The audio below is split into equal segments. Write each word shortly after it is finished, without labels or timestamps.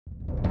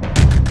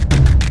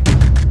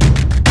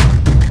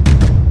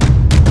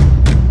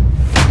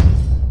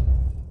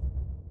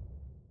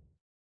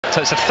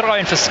So it's a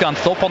throw-in for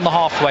Scunthorpe on the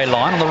halfway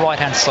line on the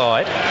right-hand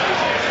side.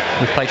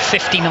 We've played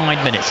 59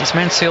 minutes. It's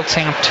Mansfield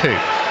Town 2,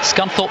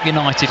 Scunthorpe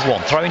United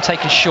 1. Throw-in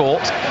taken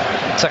short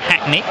to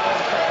Hackney,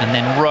 and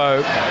then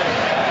Rowe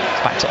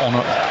back to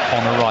Honor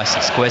Rice.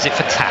 He squares it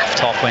for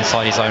Taft, halfway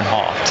inside his own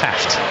half.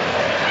 Taft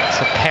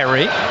to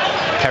Perry.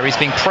 Perry's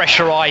being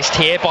pressurised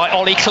here by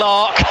Ollie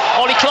Clarke.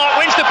 Ollie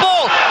Clarke wins the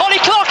ball. Ollie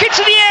Clarke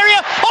into the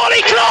area.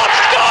 Ollie Clarke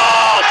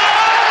scores!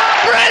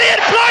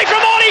 Brilliant play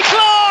from Ollie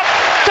Clarke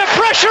to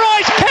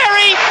pressurise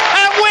Perry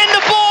and win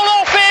the ball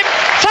off him.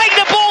 Take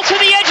the ball to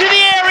the edge of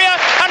the area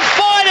and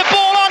fire the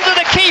ball under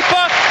the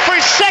keeper for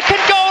his second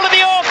goal of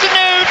the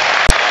afternoon.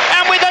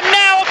 And with a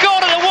now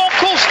gone at the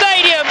Walkall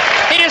Stadium,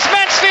 it is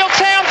Mansfield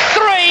Town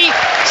 3,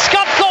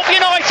 Scunthorpe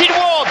United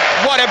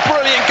 1. What a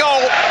brilliant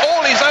goal.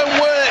 All his own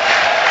work.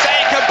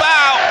 Take a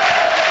bow.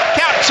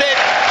 Captain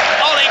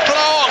Ollie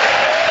Clarke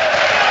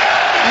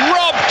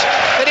robbed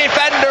the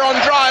defender on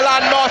dry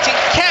land. Martin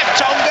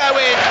kept on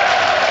going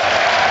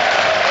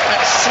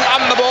and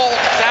slammed the ball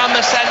down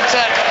the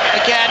centre.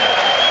 Again,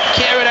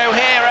 Kieran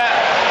O'Hara,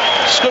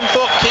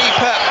 Scunthorpe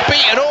keeper,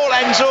 beaten all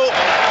ends up.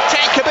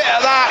 Take a bit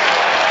of that.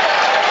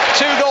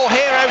 2-goal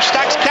hero,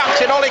 Stags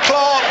captain Ollie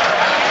Clarke.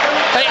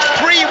 And it's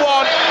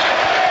 3-1.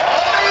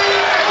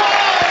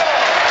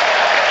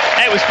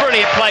 It was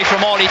brilliant play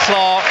from Ollie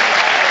Clarke.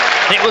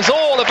 It was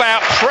all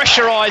about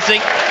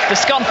pressurising the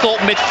Scunthorpe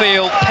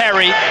midfield.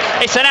 Perry,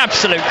 it's an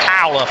absolute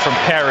howler from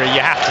Perry, you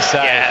have to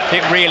say. Yeah.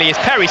 It really is.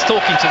 Perry's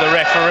talking to the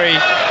referee,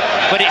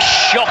 but it's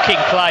shocking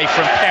play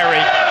from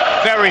Perry.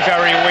 Very,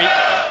 very weak.